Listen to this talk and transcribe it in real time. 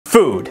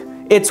Food.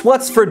 It's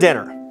what's for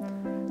dinner.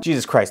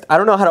 Jesus Christ, I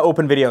don't know how to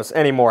open videos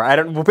anymore.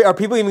 Are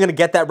people even gonna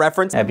get that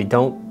reference? Abby,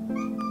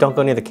 don't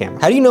go near the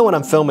camera. How do you know when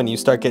I'm filming you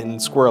start getting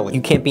squirrely?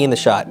 You can't be in the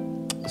shot,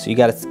 so you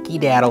gotta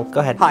skedaddle. Go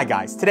ahead. Hi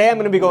guys, today I'm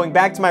gonna be going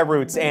back to my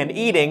roots and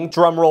eating,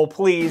 drumroll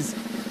please,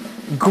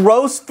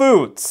 gross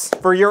foods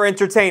for your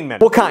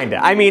entertainment. Well, kinda.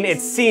 I mean, it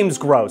seems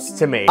gross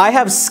to me. I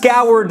have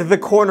scoured the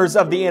corners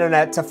of the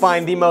internet to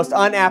find the most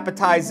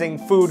unappetizing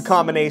food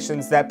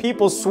combinations that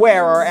people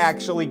swear are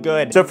actually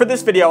good. So for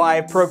this video, I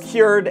have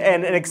procured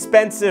an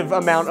expensive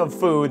amount of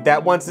food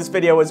that once this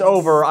video is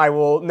over, I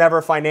will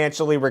never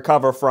financially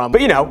recover from.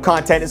 But you know,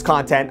 content is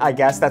content, I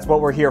guess. That's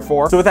what we're here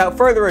for. So without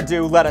further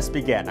ado, let us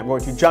begin. I'm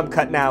going to jump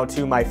cut now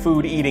to my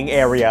food eating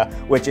area,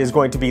 which is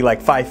going to be like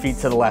 5 feet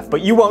to the left.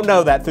 But you won't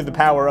know that through the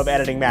power of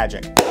editing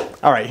magic.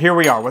 All right, here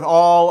we are with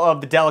all of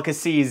the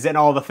delicacies and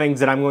all the things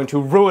that I'm going to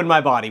ruin my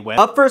body with.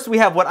 Up first, we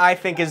have what I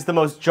think is the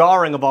most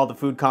jarring of all the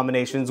food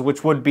combinations,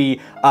 which would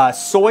be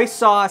soy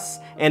sauce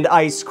and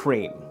ice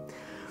cream.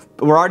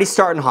 We're already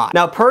starting hot.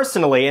 Now,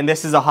 personally, and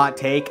this is a hot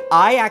take,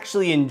 I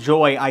actually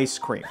enjoy ice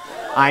cream.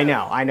 I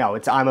know.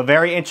 I'm a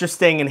very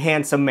interesting and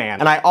handsome man.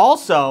 And I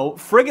also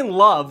friggin'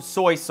 love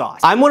soy sauce.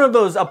 I'm one of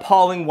those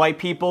appalling white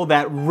people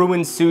that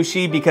ruin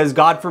sushi because,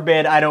 God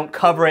forbid, I don't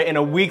cover it in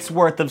a week's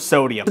worth of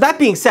sodium. But that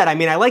being said, I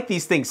mean, I like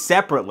these things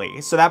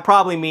separately, so that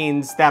probably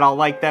means that I'll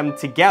like them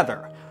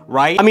together,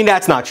 right? I mean,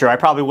 that's not true. I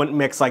probably wouldn't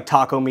mix like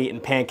taco meat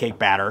and pancake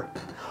batter.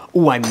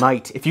 Ooh, I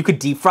might. If you could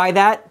deep fry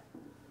that,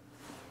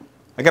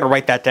 I gotta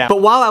write that down.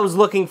 But while I was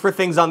looking for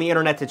things on the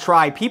internet to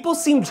try, people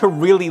seem to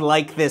really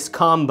like this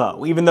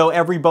combo, even though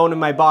every bone in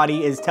my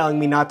body is telling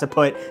me not to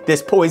put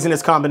this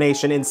poisonous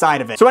combination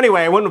inside of it. So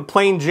anyway, I went with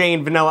plain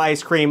Jane vanilla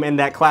ice cream and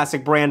that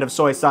classic brand of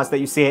soy sauce that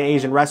you see at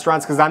Asian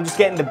restaurants, because I'm just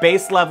getting the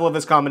base level of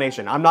this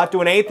combination. I'm not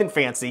doing anything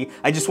fancy.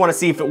 I just wanna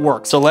see if it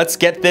works. So let's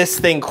get this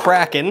thing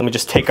cracking. Let me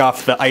just take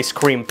off the ice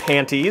cream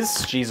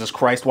panties. Jesus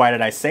Christ, why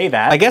did I say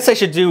that? I guess I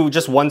should do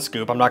just one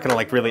scoop. I'm not gonna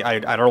like really, I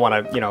don't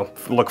wanna, you know,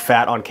 look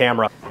fat on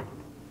camera.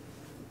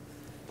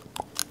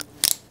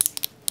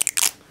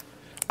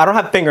 I don't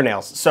have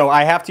fingernails, so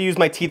I have to use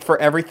my teeth for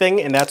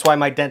everything, and that's why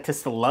my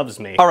dentist loves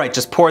me. All right,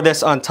 just pour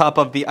this on top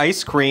of the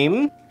ice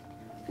cream.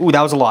 Ooh,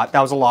 that was a lot, that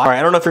was a lot. All right,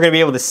 I don't know if you're gonna be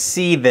able to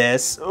see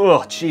this.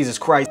 Oh, Jesus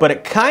Christ. But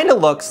it kind of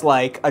looks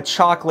like a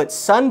chocolate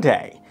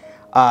sundae.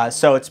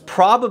 So it's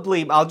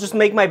probably, I'll just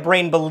make my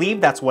brain believe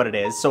that's what it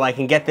is so I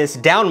can get this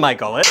down my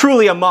gullet.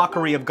 Truly a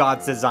mockery of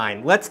God's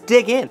design. Let's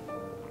dig in.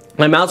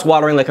 My mouth's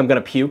watering like I'm gonna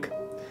puke.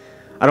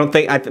 I don't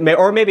think,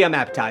 or maybe I'm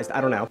appetized,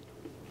 I don't know.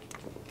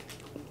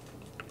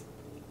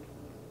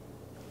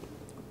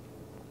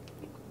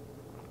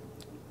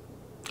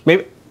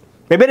 Maybe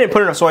I didn't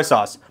put enough soy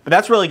sauce, but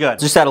that's really good.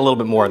 Just add a little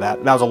bit more of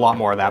that. That was a lot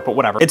more of that, but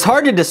whatever. It's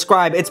hard to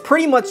describe. It's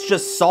pretty much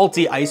just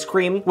salty ice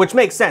cream, which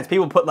makes sense.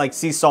 People put like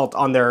sea salt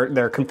on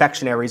their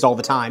confectionaries all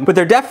the time. But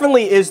there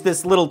definitely is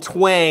this little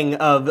twang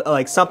of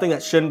like something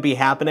that shouldn't be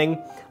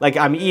happening. Like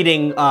I'm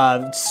eating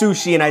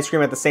sushi and ice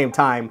cream at the same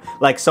time,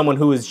 like someone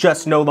who is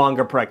just no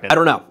longer pregnant. I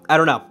don't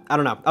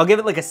know. I'll give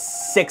it like a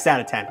 6 out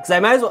of 10. Because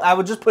I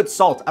would just put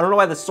salt. I don't know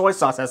why the soy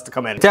sauce has to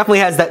come in. It definitely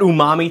has that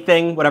umami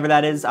thing, whatever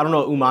that is. I don't know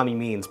what umami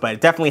means, but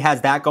it definitely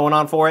has that going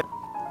on for it.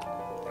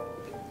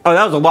 Oh,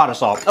 that was a lot of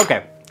salt.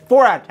 Okay,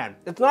 4 out of 10.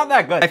 It's not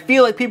that good. I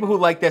feel like people who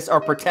like this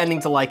are pretending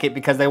to like it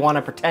because they want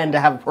to pretend to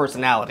have a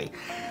personality.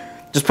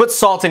 Just put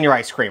salt in your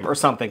ice cream or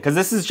something, because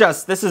this is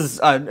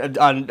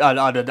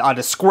a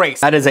disgrace.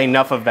 That is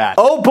enough of that.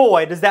 Oh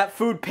boy, does that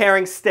food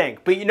pairing stink.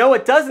 But you know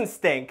what doesn't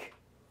stink?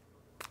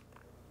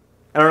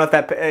 I don't know if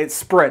that, it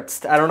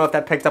spritzed. I don't know if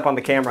that picked up on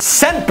the camera.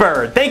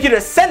 Scentbird! Thank you to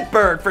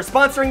Scentbird for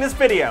sponsoring this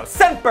video.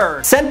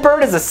 Scentbird!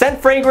 Scentbird is a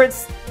scent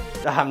fragrance.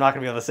 I'm not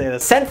gonna be able to say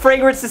this. Scent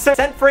fragrance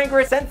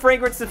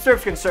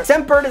subscription service.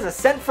 Scentbird is a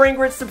scent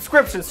fragrance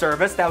subscription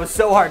service, that was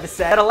so hard to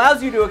say, that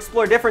allows you to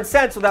explore different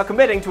scents without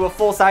committing to a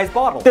full-size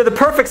bottle. They're the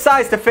perfect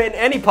size to fit in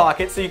any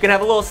pocket, so you can have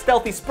a little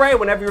stealthy spray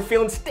whenever you're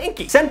feeling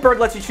stinky. Scentbird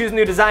lets you choose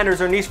new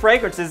designers or niche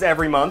fragrances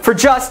every month for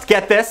just,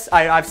 get this,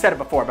 I've said it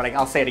before, but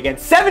I'll say it again,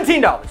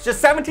 $17.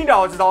 Just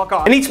 $17 is all it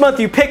costs. And each month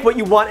you pick what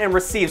you want and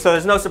receive, so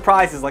there's no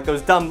surprises like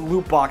those dumb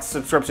loot box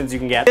subscriptions you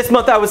can get. This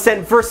month I was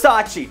sent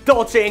Versace,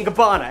 Dolce &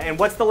 Gabbana, and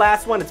what's the last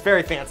one? It's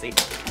very fancy.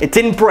 It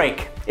didn't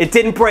break. It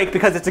didn't break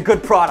because it's a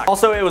good product.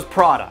 Also, it was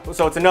Prada,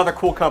 so it's another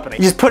cool company.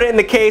 You just put it in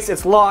the case,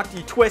 it's locked,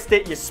 you twist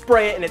it, you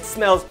spray it, and it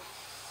smells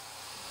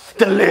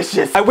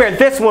delicious. I wear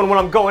this one when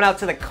I'm going out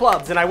to the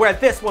clubs, and I wear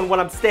this one when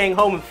I'm staying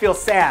home and feel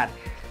sad.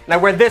 And I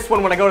wear this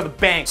one when I go to the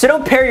bank. So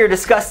don't pair your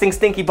disgusting,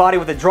 stinky body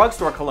with a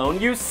drugstore cologne.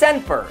 Use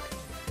Scentbird.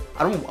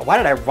 Why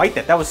did I write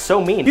that? That was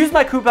so mean. Use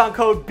my coupon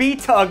code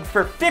BTUGG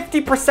for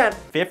 50%.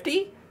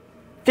 50?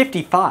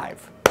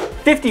 55.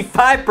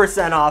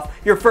 55% off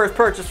your first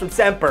purchase from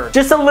Scentbird.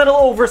 Just a little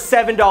over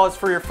 $7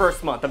 for your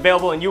first month.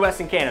 Available in US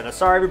and Canada.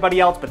 Sorry everybody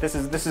else, but this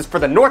is for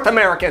the North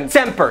Americans.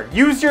 Scentbird.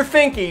 Use your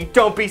finky,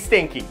 don't be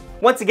stinky.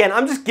 Once again,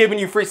 I'm just giving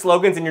you free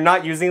slogans and you're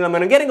not using them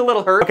and I'm getting a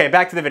little hurt. Okay,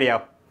 back to the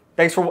video.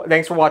 Thanks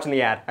for watching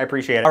the ad. I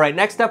appreciate it. All right,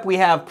 next up we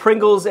have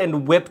Pringles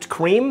and whipped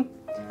cream.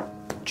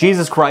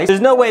 Jesus Christ.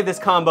 There's no way this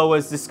combo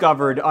was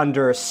discovered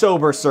under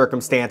sober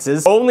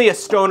circumstances. Only a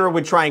stoner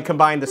would try and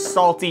combine the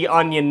salty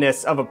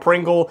onionness of a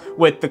Pringle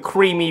with the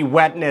creamy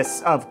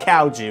wetness of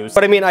cow juice.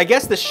 But I mean, I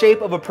guess the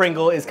shape of a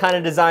Pringle is kind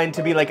of designed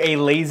to be like a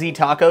lazy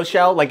taco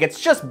shell. Like, it's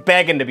just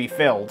begging to be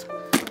filled.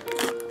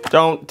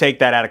 Don't take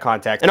that out of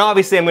context. And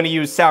obviously I'm gonna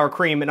use sour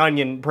cream and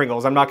onion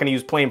Pringles. I'm not gonna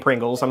use plain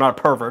Pringles. I'm not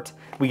a pervert.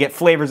 We get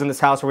flavors in this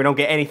house where we don't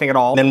get anything at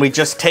all. Then we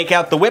just take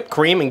out the whipped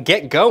cream and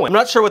get going. I'm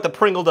not sure what the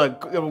Pringle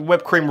to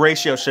whipped cream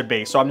ratio should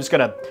be, so I'm just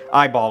gonna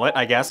eyeball it,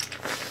 I guess.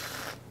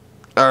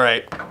 All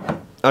right.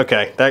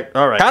 Okay,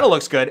 all right. Kinda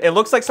looks good. It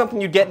looks like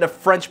something you'd get in a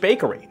French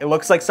bakery. It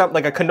looks like something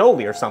like a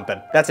cannoli or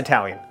something. That's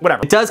Italian,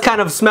 whatever. It does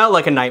kind of smell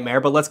like a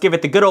nightmare, but let's give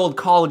it the good old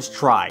college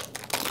try.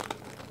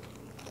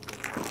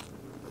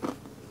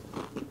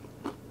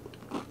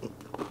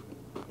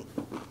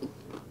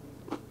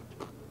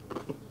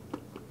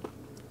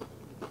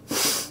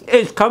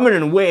 It's coming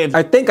in waves.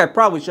 I think I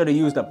probably should have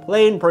used a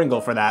plain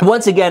Pringle for that.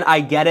 Once again, I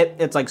get it.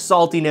 It's like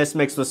saltiness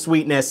mixed with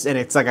sweetness, and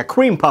it's like a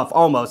cream puff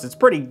almost. It's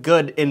pretty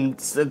good in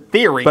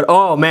theory, but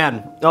oh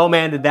man,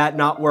 did that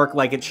not work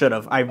like it should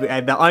have.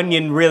 The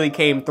onion really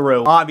came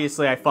through.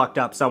 Obviously, I fucked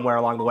up somewhere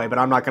along the way, but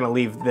I'm not gonna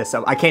leave this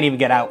up. I can't even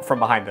get out from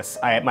behind this.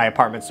 My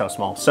apartment's so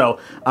small. So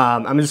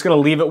I'm just gonna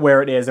leave it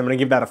where it is. I'm gonna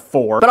give that a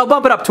 4, but I'll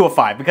bump it up to a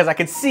 5 because I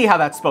can see how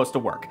that's supposed to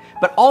work.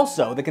 But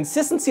also, the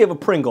consistency of a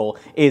Pringle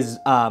is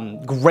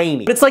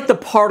grainy. It's like the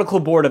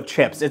particle board of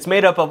chips. It's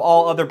made up of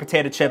all other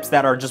potato chips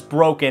that are just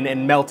broken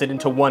and melted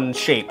into one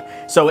shape.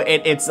 So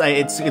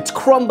it's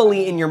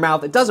crumbly in your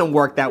mouth. It doesn't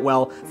work that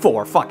well.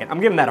 4, fuck it. I'm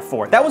giving that a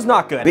 4. That was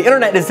not good. The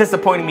internet is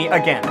disappointing me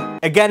again.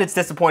 Again, it's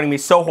disappointing me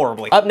so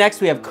horribly. Up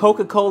next, we have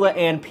Coca-Cola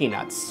and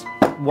peanuts.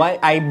 What?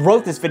 I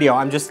wrote this video.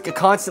 I'm just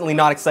constantly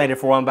not excited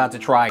for what I'm about to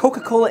try.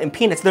 Coca-Cola and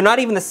peanuts, they're not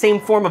even the same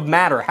form of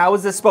matter. How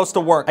is this supposed to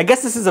work? I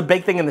guess this is a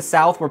big thing in the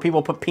South where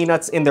people put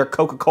peanuts in their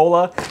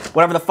Coca-Cola,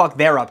 whatever the fuck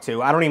they're up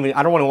to. I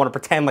don't want to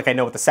pretend like I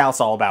know what the South's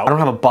all about. I don't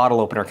have a bottle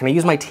opener. Can I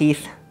use my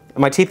teeth? Are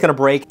my teeth gonna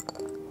break?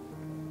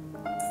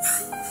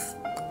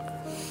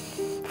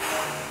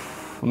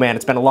 Man,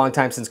 it's been a long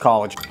time since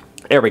college.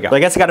 There we go. So I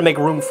guess I gotta make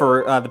room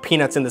for the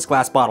peanuts in this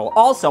glass bottle.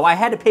 Also, I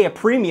had to pay a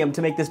premium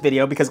to make this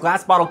video because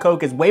glass bottle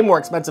Coke is way more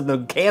expensive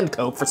than canned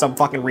Coke for some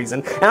fucking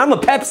reason. And I'm a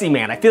Pepsi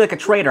man. I feel like a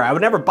traitor. I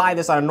would never buy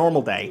this on a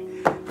normal day.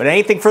 But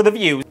anything for the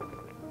views.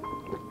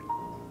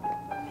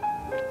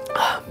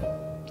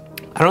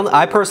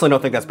 I personally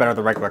don't think that's better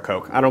than regular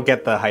Coke. I don't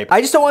get the hype.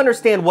 I just don't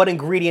understand what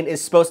ingredient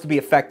is supposed to be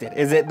affected.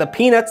 Is it the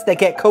peanuts that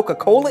get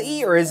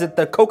Coca-Cola-y, or is it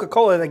the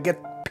Coca-Cola that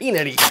get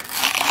peanut-y?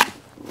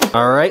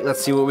 All right,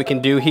 let's see what we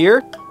can do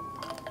here.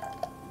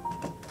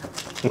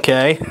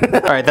 Okay. All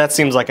right, that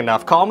seems like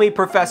enough. Call me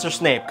Professor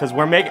Snape, because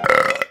we're making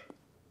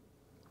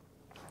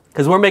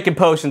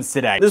potions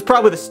today. This is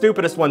probably the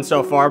stupidest one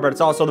so far, but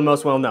it's also the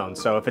most well-known.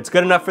 So if it's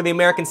good enough for the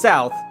American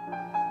South,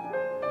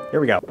 here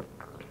we go.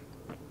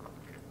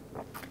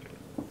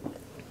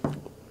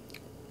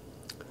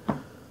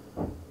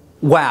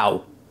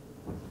 Wow.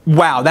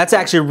 Wow, that's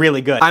actually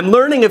really good. I'm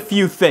learning a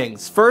few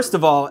things. First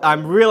of all,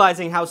 I'm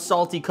realizing how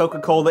salty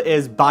Coca-Cola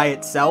is by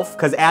itself,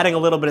 because adding a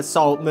little bit of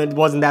salt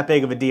wasn't that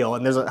big of a deal.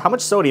 And how much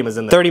sodium is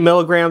in there? 30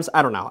 milligrams?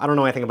 I don't know. I don't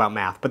know anything about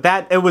math,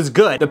 but it was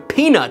good. The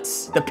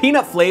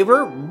peanut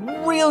flavor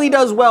really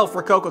does well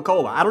for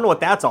Coca-Cola. I don't know what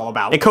that's all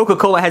about. And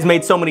Coca-Cola has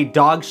made so many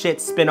dog shit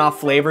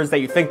spin-off flavors that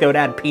you think they would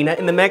add peanut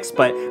in the mix,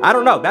 but I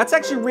don't know. That's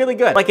actually really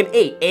good. Like an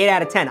 8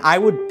 out of 10. I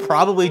would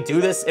probably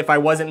do this if I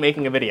wasn't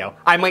making a video.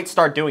 I might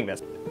start doing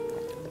this.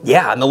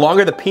 Yeah, and the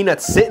longer the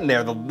peanuts sit in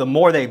there, the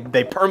more they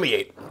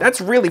permeate. That's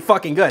really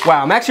fucking good.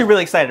 Wow, I'm actually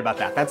really excited about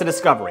that. That's a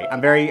discovery.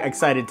 I'm very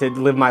excited to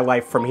live my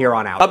life from here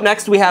on out. Up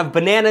next, we have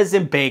bananas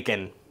and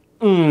bacon.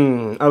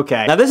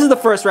 Okay. Now this is the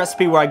first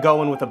recipe where I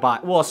go in with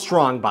a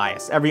strong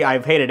bias.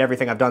 I've hated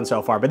everything I've done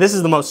so far, but this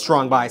is the most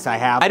strong bias I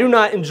have. I do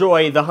not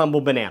enjoy the humble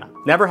banana.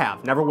 Never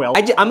have, never will.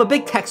 I'm a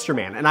big texture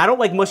man, and I don't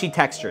like mushy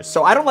textures,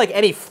 so I don't like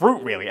any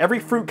fruit really. Every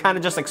fruit kind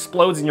of just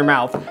explodes in your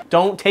mouth.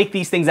 Don't take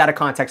these things out of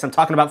context. I'm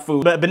talking about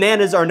food. But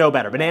bananas are no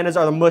better. Bananas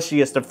are the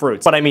mushiest of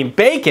fruits. But I mean,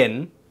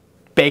 bacon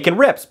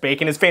rips.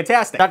 Bacon is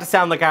fantastic. Not to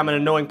sound like I'm an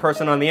annoying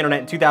person on the internet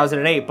in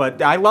 2008,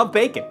 but I love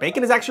bacon.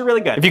 Bacon is actually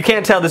really good. If you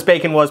can't tell, this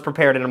bacon was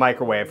prepared in a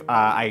microwave.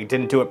 I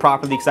didn't do it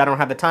properly because I don't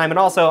have the time, and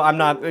also I'm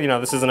not,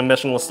 this isn't a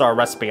Michelin star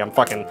recipe. I'm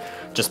fucking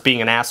just being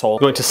an asshole.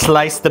 I'm going to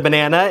slice the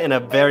banana in a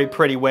very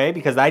pretty way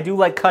because I do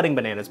like cutting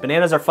bananas.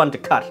 Bananas are fun to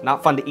cut,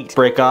 not fun to eat.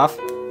 Break off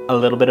a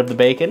little bit of the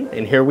bacon,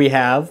 and here we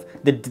have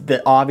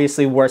the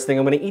obviously worst thing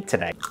I'm gonna eat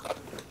today.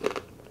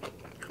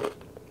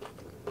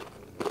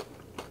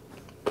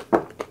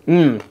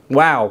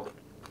 Wow.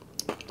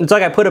 It's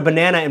like I put a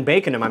banana and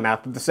bacon in my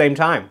mouth at the same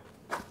time.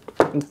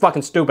 It's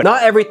fucking stupid.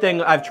 Not everything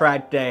I've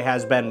tried today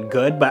has been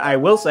good, but I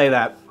will say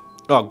that,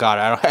 oh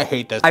God, I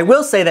hate this. I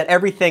will say that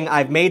everything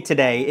I've made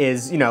today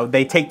is,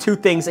 they take two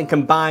things and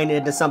combine it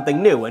into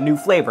something new, a new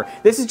flavor.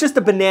 This is just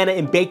a banana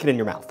and bacon in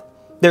your mouth.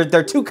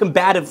 They're two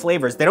combative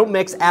flavors. They don't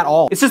mix at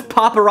all. It's just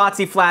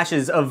paparazzi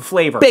flashes of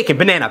flavor. Bacon,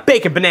 banana,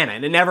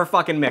 and it never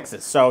fucking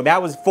mixes. So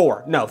that was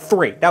 4. No,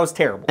 3. That was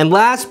terrible. And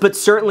last but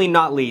certainly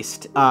not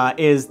least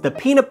is the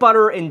peanut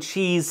butter and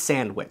cheese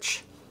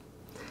sandwich.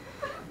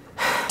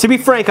 To be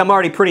frank, I'm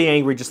already pretty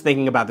angry just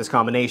thinking about this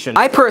combination.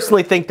 I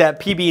personally think that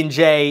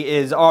PB&J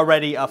is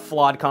already a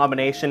flawed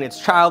combination. It's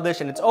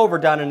childish and it's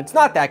overdone and it's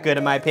not that good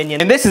in my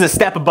opinion. And this is a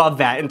step above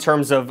that in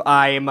terms of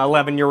I am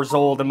 11 years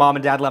old and mom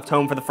and dad left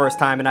home for the first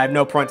time and I have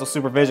no parental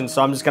supervision,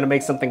 so I'm just gonna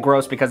make something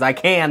gross because I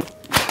can.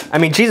 I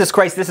mean, Jesus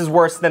Christ, this is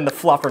worse than the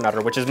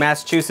Fluffernutter, which is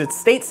Massachusetts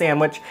state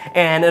sandwich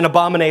and an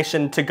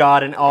abomination to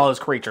God and all his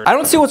creatures. I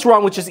don't see what's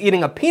wrong with just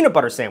eating a peanut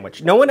butter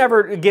sandwich. No one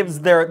ever gives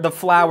the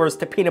flowers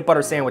to peanut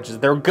butter sandwiches.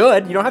 They're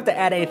good. You don't have to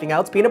add anything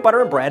else. Peanut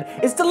butter and bread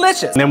is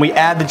delicious. And then we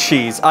add the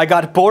cheese. I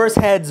got Boar's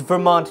Head's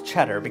Vermont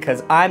cheddar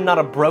because I'm not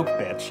a broke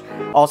bitch.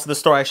 Also, the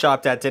store I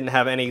shopped at didn't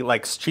have any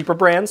like cheaper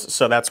brands,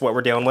 so that's what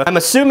we're dealing with. I'm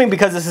assuming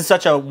because this is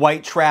such a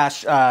white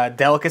trash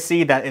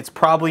delicacy that it's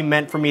probably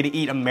meant for me to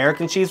eat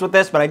American cheese with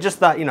this, but I just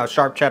thought, you know,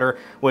 sharp cheddar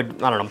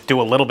would, I don't know, do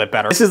a little bit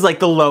better. This is like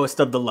the lowest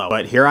of the low,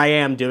 but here I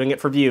am doing it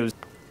for views.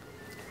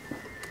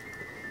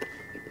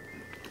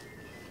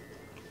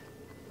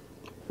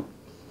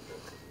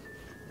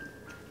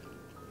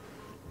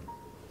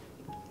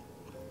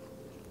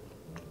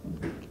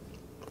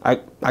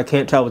 I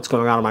can't tell what's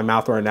going on in my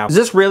mouth right now. Is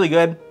this really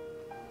good?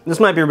 This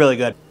might be really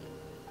good.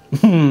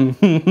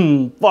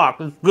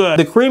 Fuck, it's good.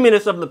 The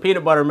creaminess of the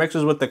peanut butter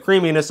mixes with the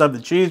creaminess of the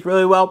cheese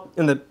really well.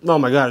 And oh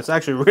my God, it's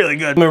actually really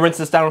good. I'm gonna rinse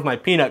this down with my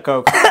peanut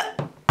Coke.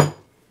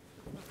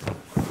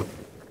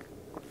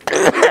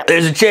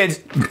 There's a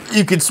chance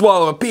you could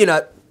swallow a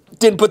peanut.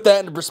 Didn't put that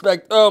into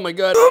perspective. Oh my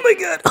God. Oh my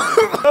God.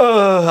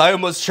 I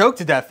almost choked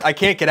to death. I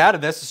can't get out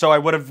of this, so I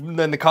would have,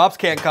 then the cops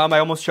can't come. I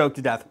almost choked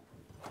to death.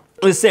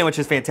 This sandwich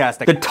is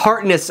fantastic. The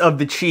tartness of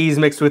the cheese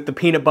mixed with the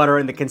peanut butter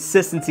and the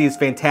consistency is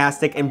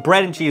fantastic, and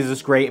bread and cheese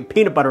is great, and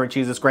peanut butter and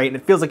cheese is great, and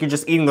it feels like you're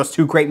just eating those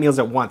 2 great meals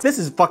at once. This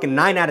is fucking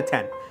 9 out of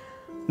 10.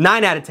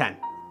 9 out of 10.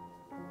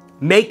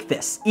 Make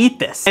this, eat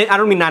this. And I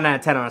don't mean 9 out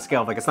of 10 on a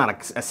scale of like, it's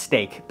not a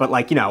steak, but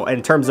like, you know,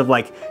 in terms of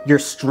like, you're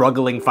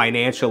struggling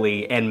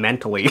financially and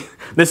mentally,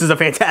 this is a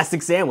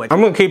fantastic sandwich.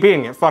 I'm gonna keep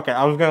eating it, fuck it.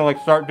 I was gonna like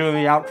start doing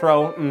the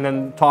outro and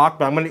then talk,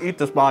 but I'm gonna eat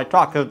this while I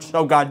talk because it's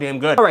so goddamn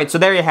good. All right, so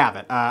there you have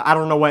it. I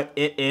don't know what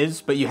it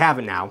is, but you have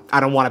it now. I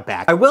don't want it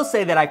back. I will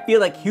say that I feel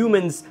like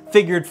humans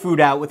figured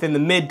food out within the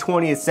mid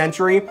 20th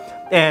century,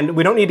 and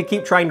we don't need to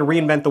keep trying to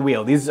reinvent the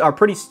wheel. These are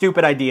pretty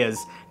stupid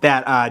ideas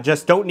that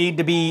just don't need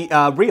to be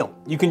real.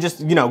 You can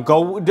just, you know,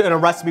 go in a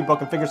recipe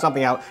book and figure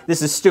something out.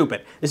 This is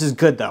stupid. This is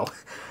good though.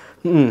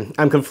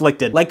 I'm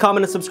conflicted. Like,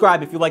 comment, and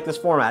subscribe if you like this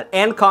format,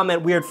 and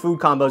comment weird food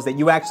combos that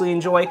you actually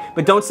enjoy,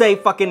 but don't say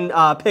fucking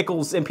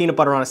pickles and peanut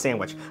butter on a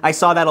sandwich. I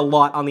saw that a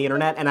lot on the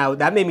internet, and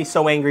that made me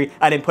so angry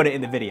I didn't put it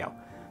in the video.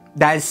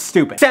 That is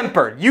stupid.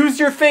 Semper, use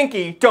your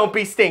thinky, don't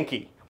be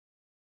stinky.